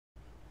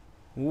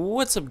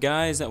What's up,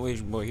 guys? That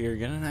Wage Boy here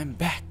again, and I'm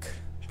back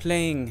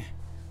playing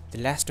The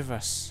Last of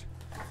Us.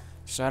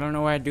 So I don't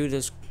know why I do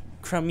this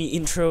crummy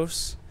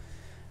intros.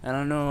 I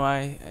don't know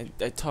why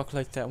I talk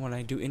like that when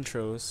I do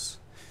intros.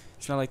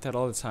 It's not like that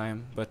all the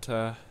time, but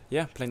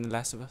yeah, playing The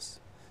Last of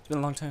Us. It's been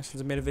a long time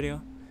since I made a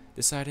video.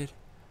 Decided,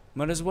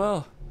 might as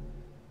well.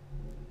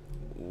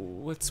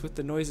 What's with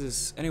the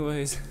noises?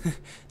 Anyways,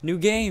 new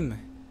game.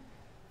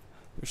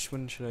 Which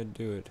one should I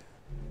do it?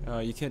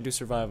 You can't do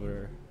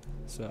Survivor,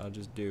 so I'll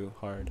just do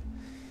hard.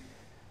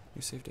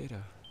 New save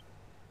data.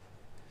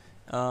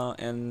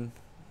 And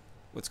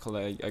what's called?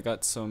 I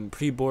got some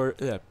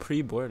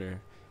pre-order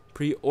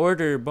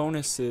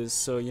bonuses.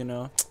 So you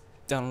know,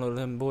 download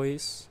them,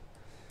 boys.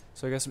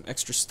 So I got some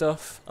extra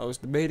stuff. I was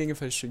debating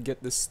if I should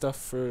get this stuff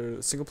for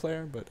single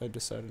player, but I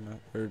decided not,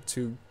 or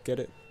to get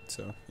it.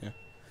 So yeah,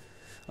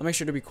 I'll make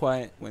sure to be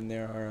quiet when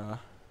there are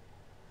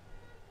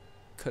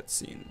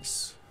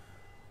cutscenes,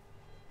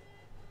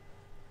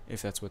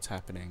 if that's what's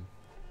happening.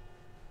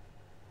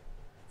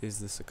 Is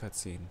this a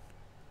cutscene?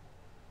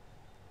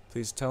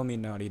 Please tell me,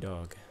 Naughty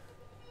Dog.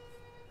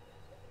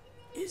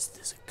 Is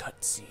this a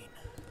cutscene?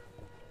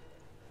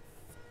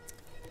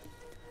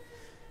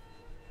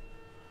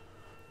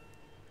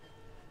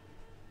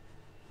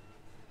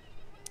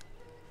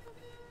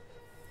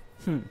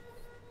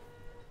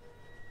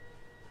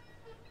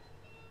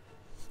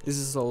 Is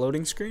this a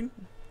loading screen?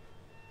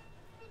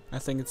 I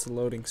think it's a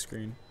loading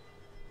screen.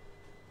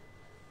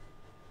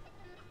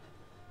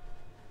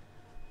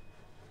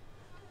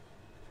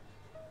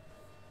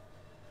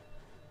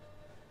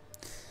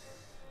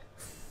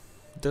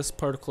 Dust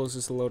particles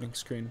is the loading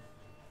screen.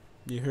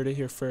 You heard it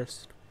here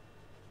first.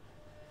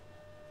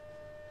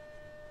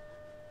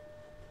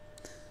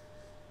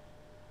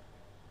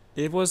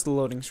 It was the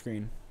loading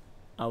screen.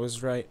 I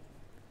was right.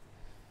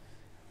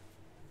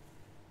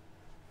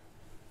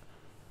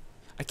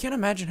 I can't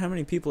imagine how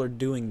many people are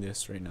doing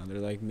this right now. They're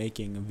like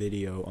making a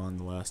video on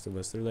The Last of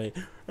Us. They're like,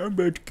 I'm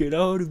about to get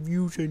all the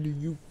views on the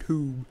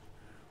YouTube.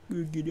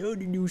 I'm gonna get all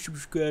the new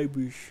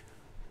subscribers.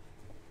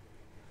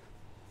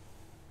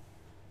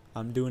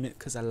 I'm doing it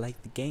because I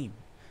like the game.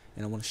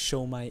 And I want to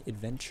show my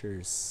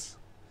adventures.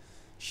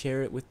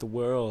 Share it with the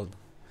world.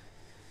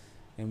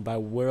 And by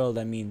world,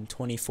 I mean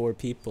 24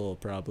 people,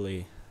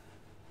 probably.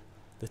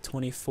 The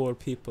 24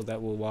 people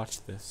that will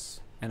watch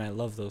this. And I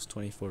love those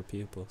 24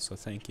 people, so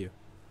thank you.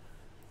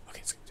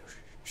 Okay, let's go.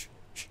 Shh.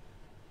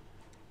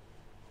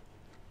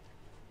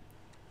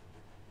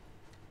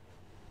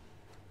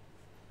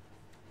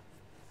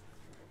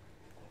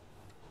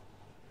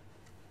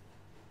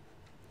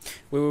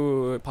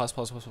 Wait. Pause.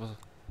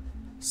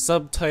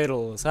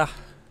 Subtitles. Ah.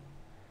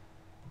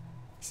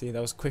 See,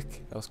 that was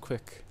quick.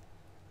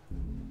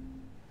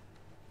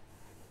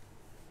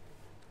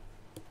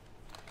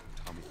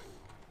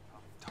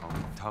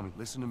 Tommy,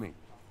 listen to me.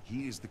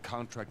 He is the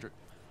contractor.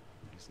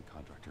 He's the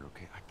contractor,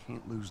 okay? I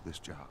can't lose this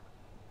job.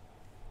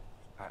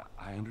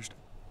 I understand.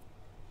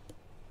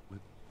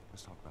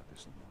 Let's talk about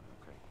this in the morning,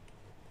 okay?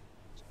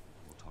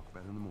 We'll talk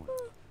about it in the morning.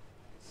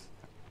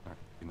 All right,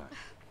 good night.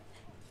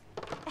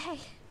 Hey.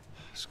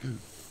 Scoot.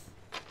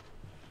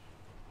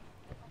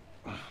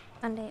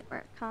 Monday at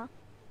work, huh?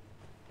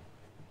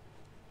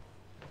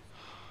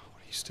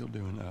 What are you still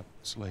doing up?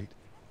 It's late.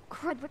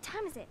 Crud, what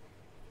time is it?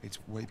 It's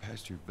way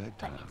past your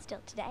bedtime. But it's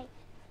still today.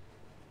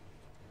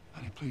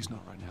 Honey, please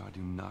not right now. I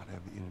do not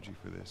have the energy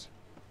for this.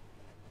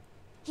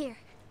 Here,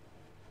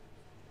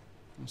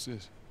 What's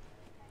this?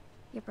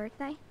 your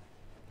birthday?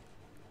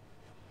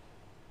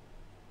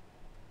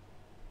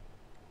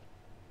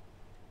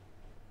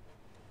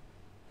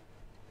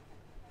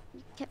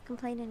 You kept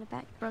complaining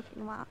about your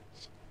broken watch.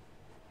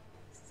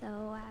 So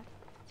I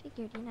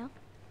figured, you know.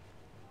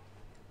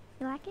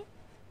 You like it?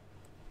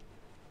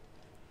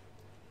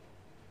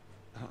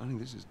 Honey,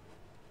 this is...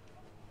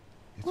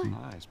 It's What?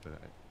 nice, but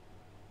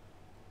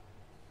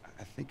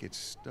I think it's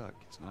stuck.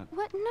 It's not...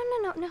 What?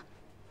 No.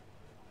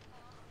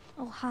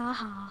 Oh, ha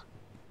ha.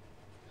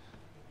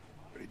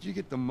 Where did you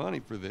get the money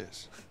for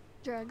this?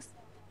 Drugs.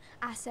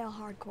 I sell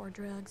hardcore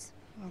drugs.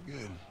 Oh,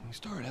 good. We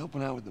started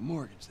helping out with the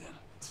mortgage then.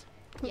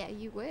 Yeah,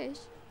 you wish.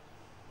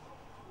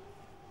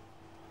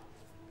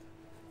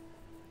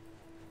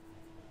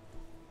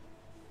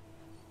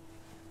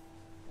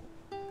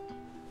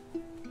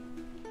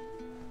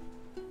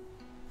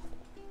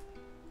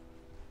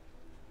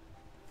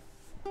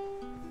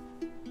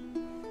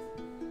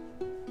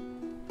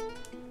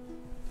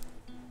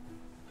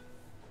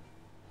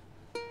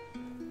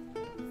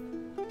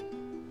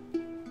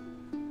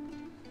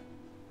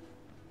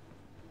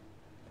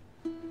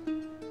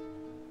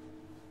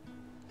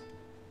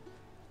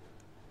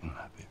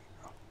 My baby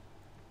girl.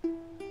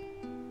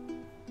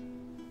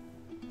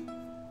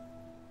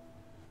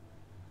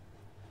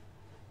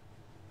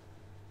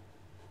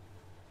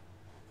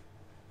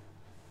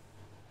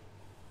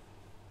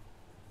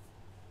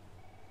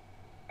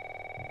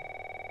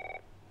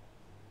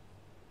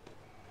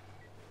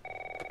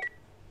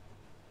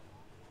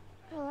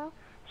 Hello?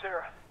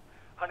 Sarah,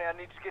 honey, I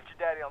need to get your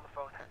daddy on the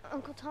phone.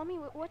 Uncle Tommy,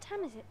 what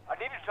time is it? I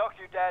need to talk to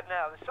your dad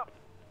now. There's something.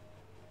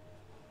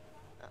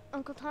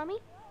 Uncle Tommy?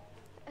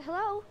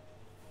 Hello?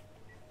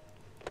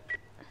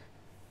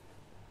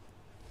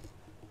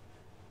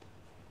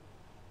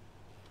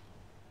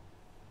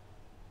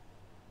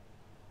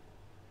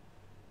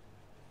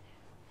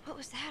 What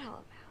was that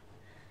all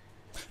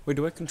about? Wait,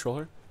 do I control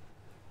her?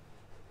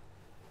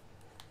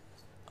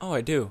 Oh,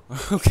 I do.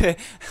 Okay,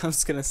 I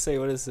was gonna say,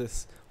 what is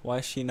this? Why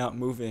is she not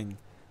moving?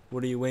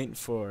 What are you waiting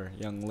for,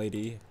 young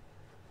lady?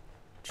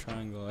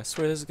 Triangle. I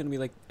swear this is gonna be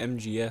like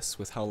MGS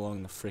with how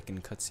long the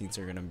frickin' cutscenes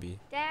are gonna be.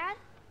 Dad?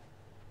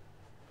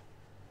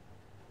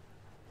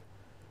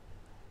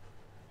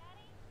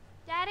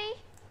 Daddy?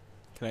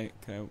 Can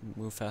I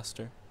move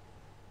faster?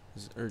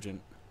 This is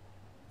urgent.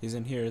 He's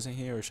in here, isn't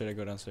he? Or should I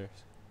go downstairs?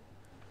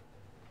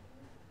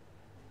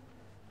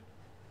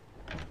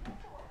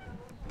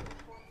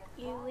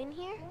 You in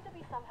here?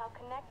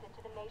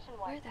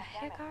 Where the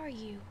heck are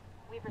you?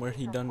 Where'd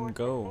he done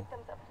go?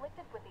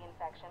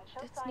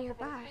 That's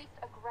nearby.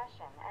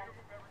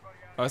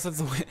 Oh, I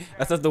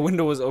thought the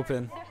window was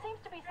open. There seems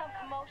to be some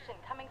commotion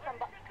coming from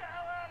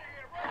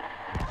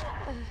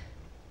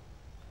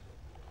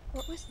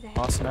What was that?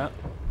 Oh snap.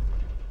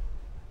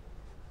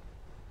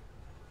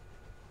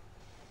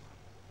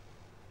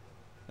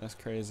 That's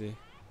crazy.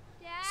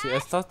 Dad? See, I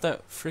thought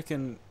that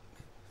freaking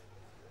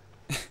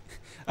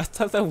I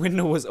thought that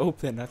window was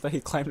open. I thought he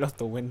climbed out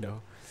the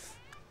window.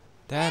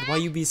 Dad, why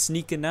you be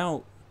sneaking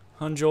out?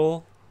 Huh,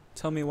 Joel?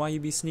 Tell me why you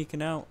be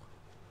sneaking out.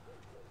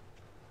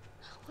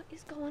 What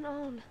is going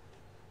on?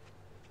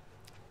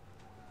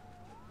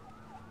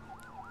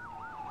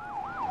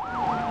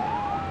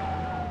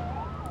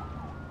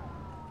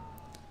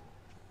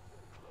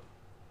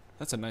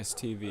 That's a nice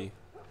TV.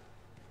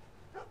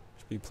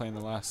 Should be playing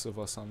The Last of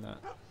Us on that.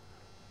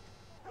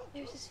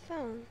 There's his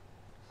phone.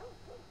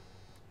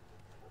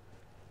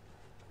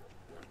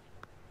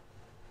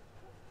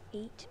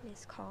 Eight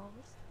missed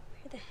calls.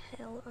 Where the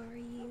hell are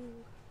you?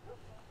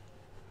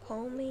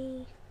 Call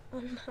me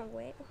on my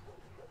way.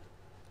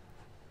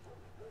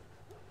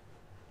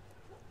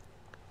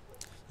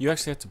 You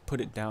actually have to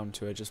put it down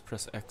too. I just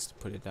press X to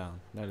put it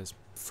down. That is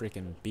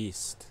freaking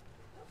beast.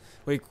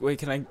 Wait,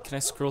 can I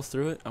scroll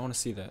through it? I want to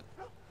see that.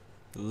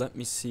 Let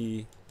me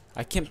see.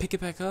 I can't pick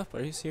it back up.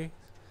 Are you serious?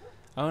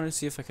 I want to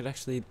see if I could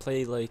actually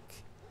play like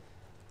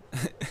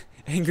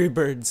Angry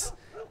Birds.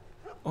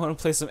 I want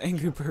to play some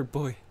Angry Bird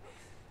Boy.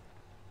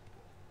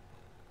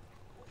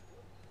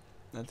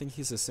 I think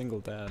he's a single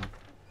dad.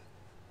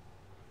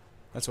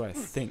 That's what I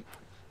think.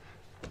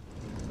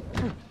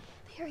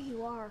 There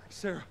you are.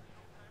 Sarah,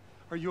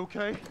 are you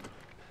okay?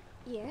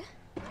 Yeah?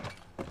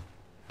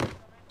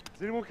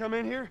 Does anyone come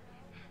in here?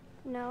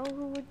 No,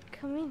 who would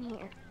come in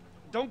here?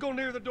 Don't go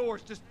near the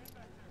doors. Just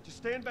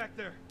stand back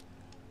there.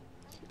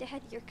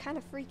 Dad, you're kind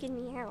of freaking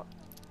me out.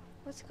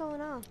 What's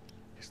going on?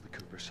 It's the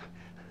Coopers.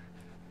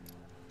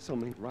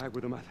 Something ain't right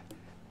with them. I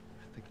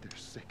think they're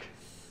sick.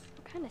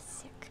 What kind of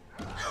sick?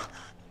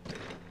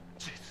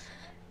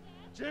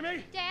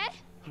 Jimmy! Dad?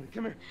 Honey,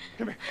 come here.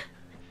 Come here.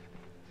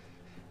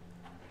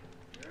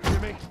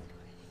 Jimmy!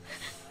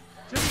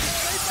 Jimmy,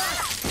 stay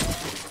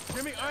back!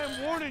 Jimmy, I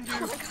am warning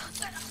you!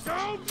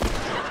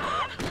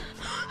 Don't!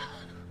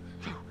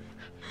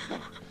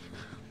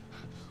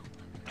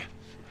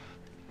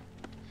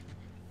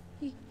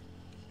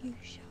 You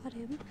shot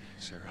him.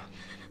 Sarah.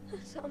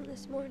 I saw him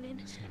this morning.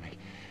 Listen to me.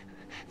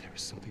 There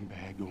is something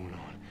bad going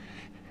on.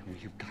 And we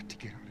have got to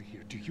get out of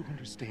here. Do you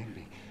understand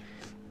me?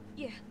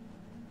 Yeah.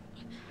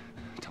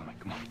 Tommy,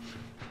 come on.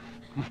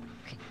 Come on.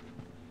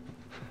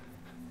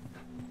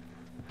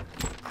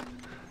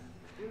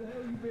 Where the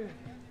hell you been?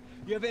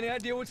 You have any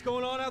idea what's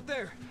going on out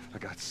there? I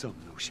got some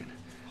notion.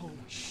 Holy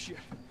shit.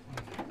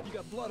 You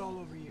got blood all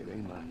over It you.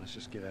 ain't mine. Let's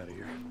just get out of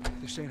here.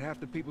 They're saying half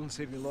the people in the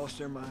city lost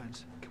their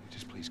minds. Can we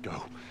just please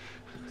go?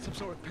 Some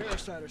sort of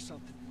parasite or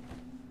something.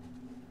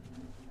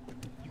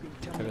 You gonna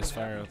tell me Okay, there's what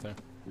fire happened? out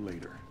there.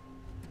 Later.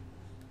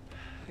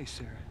 Hey,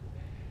 Sarah.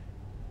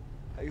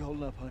 How you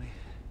holding up, honey?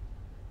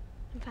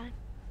 I'm fine.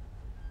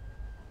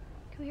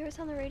 Can we hear us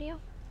on the radio?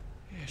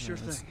 Yeah, sure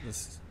Yeah, thing.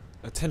 this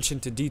attention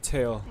to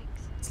detail.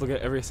 Thanks. Let's look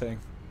at everything.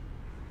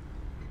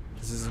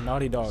 This is a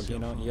naughty dog, you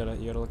know. You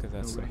gotta look at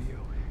that No stuff. radio.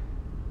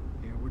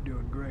 Yeah, we're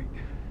doing great.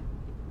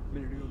 A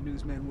minute ago,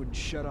 newsman wouldn't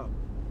shut up.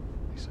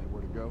 They say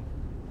where to go?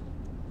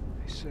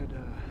 They said,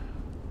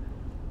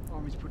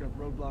 Army's put up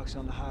roadblocks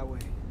on the highway.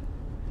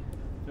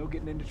 No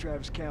getting into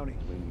Travis County.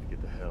 We need to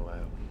get the hell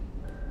out.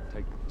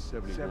 Take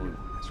 71. 71,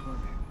 that's where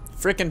I'm headed.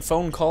 Frickin'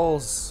 phone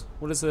calls.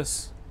 What is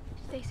this?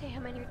 Did they say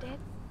how many are dead?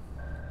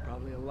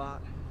 Probably a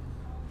lot.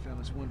 Found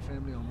this one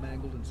family all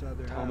mangled inside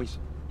their Tommy. house.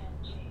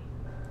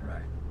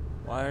 Right.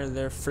 Why are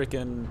there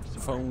frickin'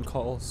 phone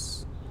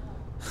calls?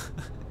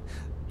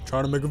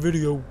 Trying to make a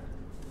video.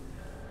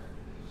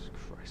 Jesus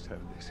Christ, how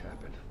did this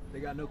happen? They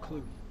got no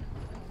clue.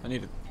 I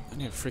need to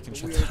freaking But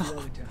shut we that ain't the up.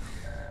 only town.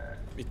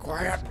 Be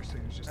quiet. They're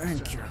saying it's just the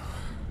Thank south. you.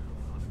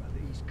 On about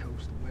the East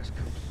Coast, the West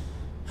Coast.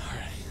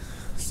 Alright,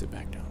 sit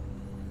back down.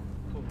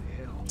 Holy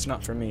hell. It's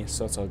not for me,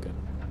 so it's all good.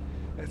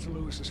 That's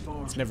Lewis's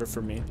farm. It's never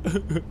for me.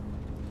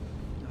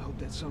 I hope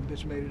that son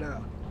bitch made it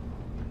out.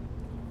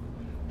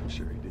 I'm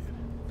sure he did.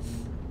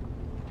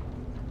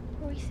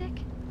 Were we sick?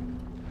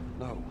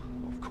 No,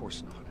 of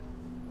course not.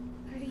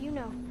 How do you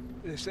know?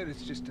 They said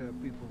it's just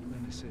people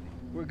in the city.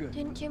 We're good.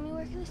 Didn't Jimmy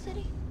work in the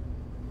city?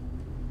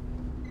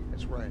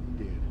 That's right,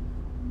 he did.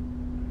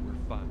 We're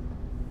fine.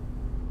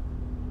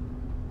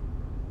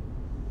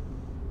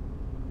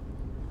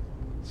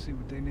 Let's see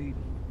what they need.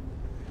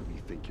 What do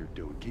you think you're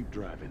doing? Keep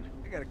driving.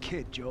 I got a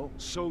kid, Joel.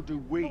 So do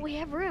we. But we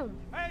have room.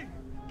 Hey!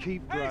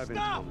 Keep Hey, driving,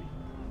 stop! Tony.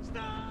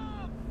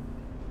 Stop!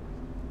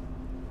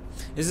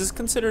 Is this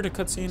considered a I've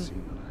cutscene?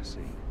 seen what I see.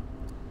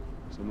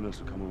 Someone else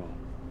will come along.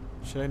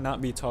 Should I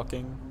not be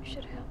talking? We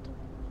should have helped him.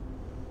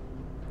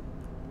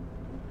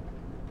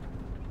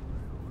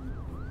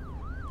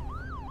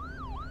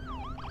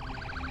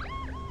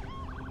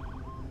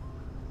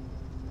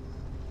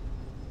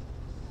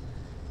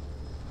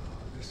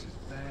 Oh, this is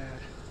bad.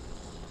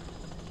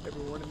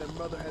 Everyone and their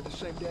mother had the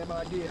same damn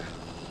idea.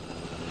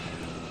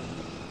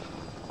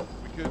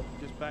 We could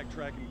just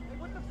backtrack and... Hey,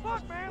 what the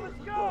fuck, man? Let's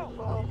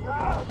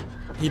go!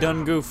 He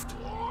done goofed.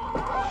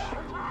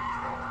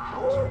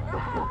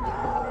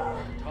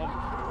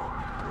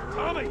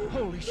 Tommy!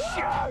 Holy shit!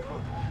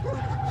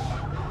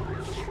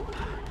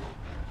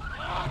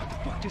 What the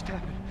fuck just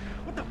happened?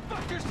 What the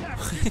fuck just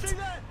happened? You see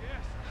that?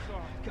 Yes,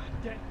 sorry. God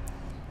damn.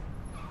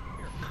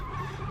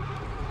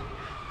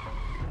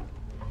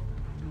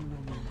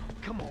 No.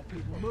 Come on,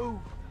 people, move.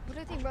 What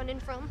are they running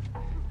from?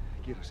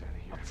 Get us out of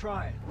here. I'm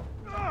trying.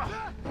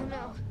 Oh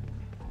no.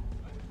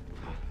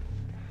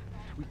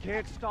 We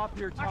can't stop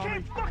here, I Tommy.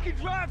 can't fucking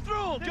drive through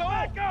them, Joe!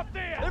 Back up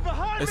there! They're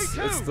behind It's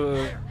me, too! it's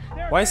the.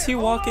 There, Why is he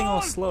hold walking all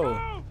on, slow?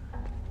 Joe!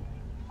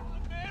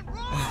 Man,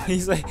 run!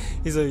 he's like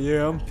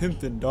yeah, I'm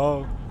pimping,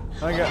 dog.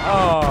 I got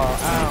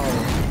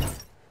ow.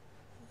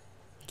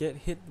 Get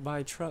hit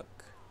by truck.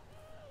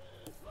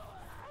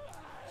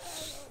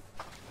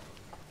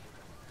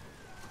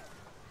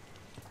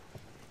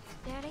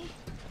 Daddy?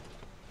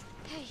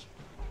 Hey.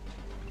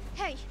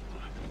 Hey!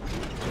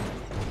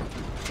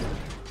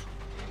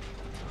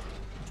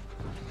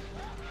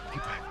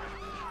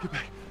 Get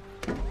back.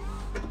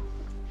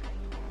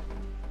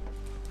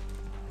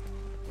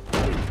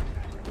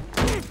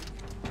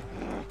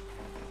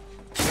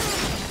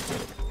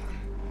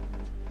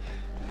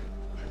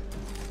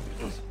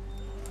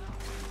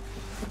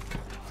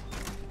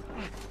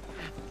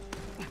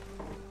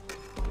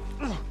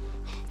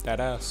 That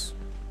ass.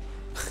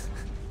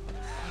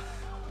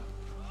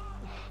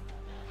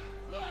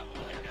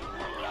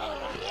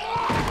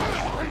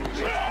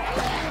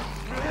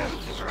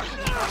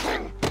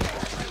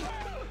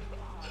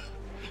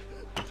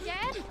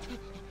 Dad?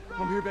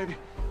 I'm here, baby.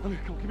 I'm here.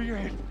 Come on, give me your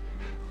hand.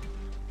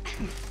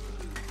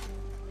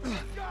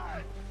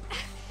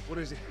 What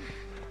is it?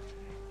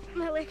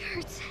 My leg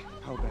hurts.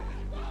 How bad?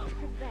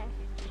 Bad.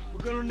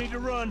 We're gonna need to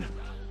run.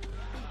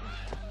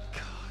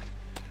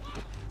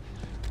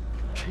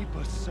 Keep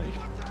us safe.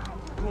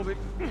 Come on, baby.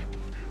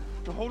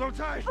 Now hold on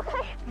tight.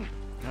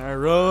 I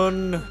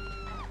run,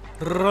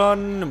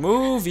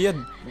 move,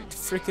 you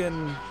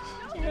freaking.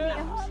 Daddy,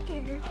 I'm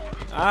scared.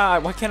 Ah,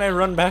 why can't I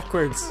run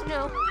backwards?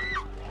 No.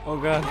 Oh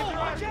god.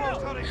 Watch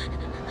out, honey!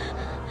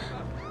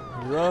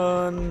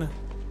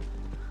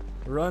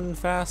 Run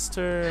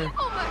faster.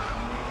 Oh my.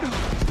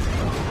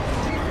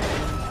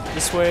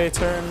 This way,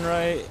 turn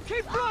right.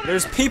 Keep running!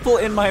 There's people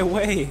in my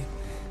way.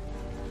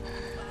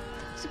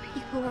 Those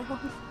people are on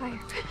fire.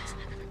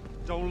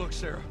 Don't look,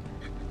 Sarah.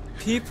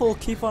 People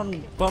keep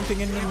on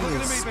bumping into Look me. at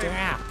me, baby.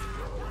 Stop.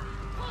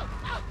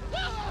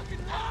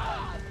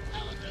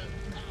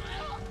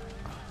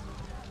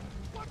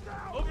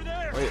 Over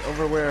there! Wait,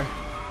 over where?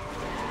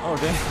 Oh,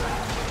 dang.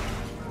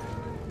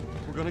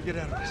 We're gonna get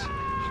out of this.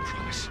 I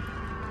promise.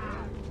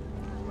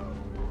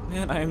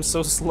 Man, I am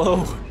so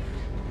slow.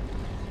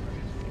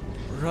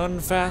 Run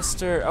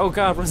faster. Oh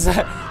god, what is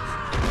that?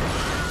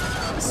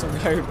 Some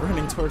guy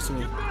running towards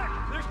me.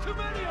 There's too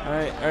many of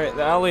them! Alright,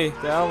 the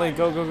alley,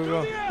 go,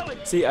 go.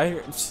 See,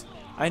 I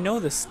know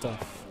this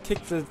stuff.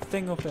 Kick the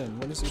thing open.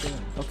 What is he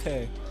doing?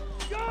 Okay.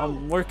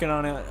 I'm working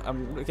on it.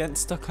 I'm getting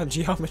stuck on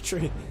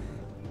geometry.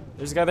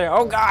 There's a guy there.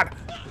 Oh god!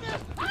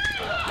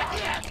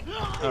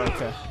 Oh,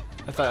 okay.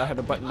 I thought I had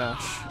a button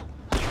mash.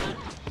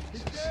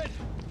 He's dead!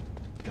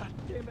 God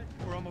damn it!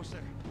 We're almost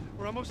there.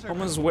 We're almost there.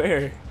 Almost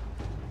where?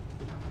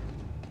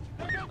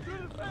 Hey, go through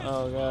the fence!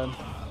 Oh god.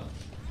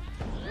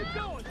 Keep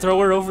going! Throw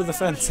her over the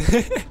fence.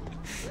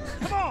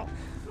 Come on!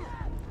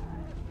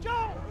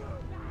 Joe!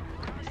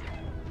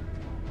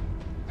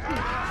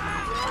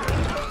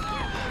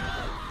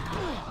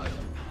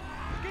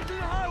 Get to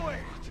the highway!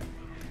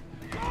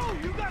 Go!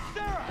 You got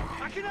Sarah!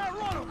 I can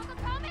outrun him!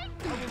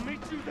 I will meet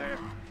you there!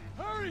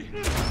 Hurry!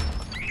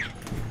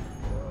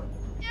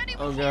 Daddy,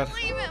 Oh, we God.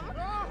 can't leave him.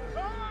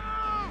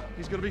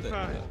 He's gonna be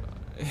fine.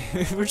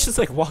 We're just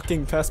like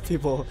walking past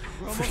people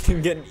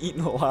freaking getting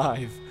eaten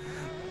alive.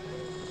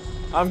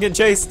 I'm getting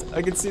chased.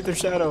 I can see their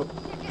shadow.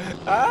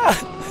 Ah!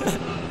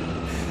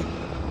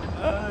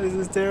 Ah, this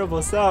is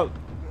terrible. Stop.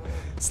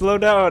 Slow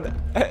down.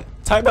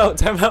 Time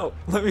out.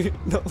 Let me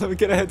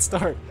get a head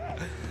start.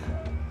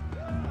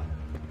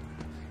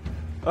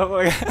 Oh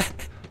my god.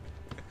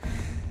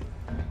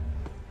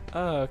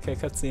 Oh, okay,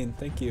 cutscene.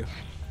 Thank you.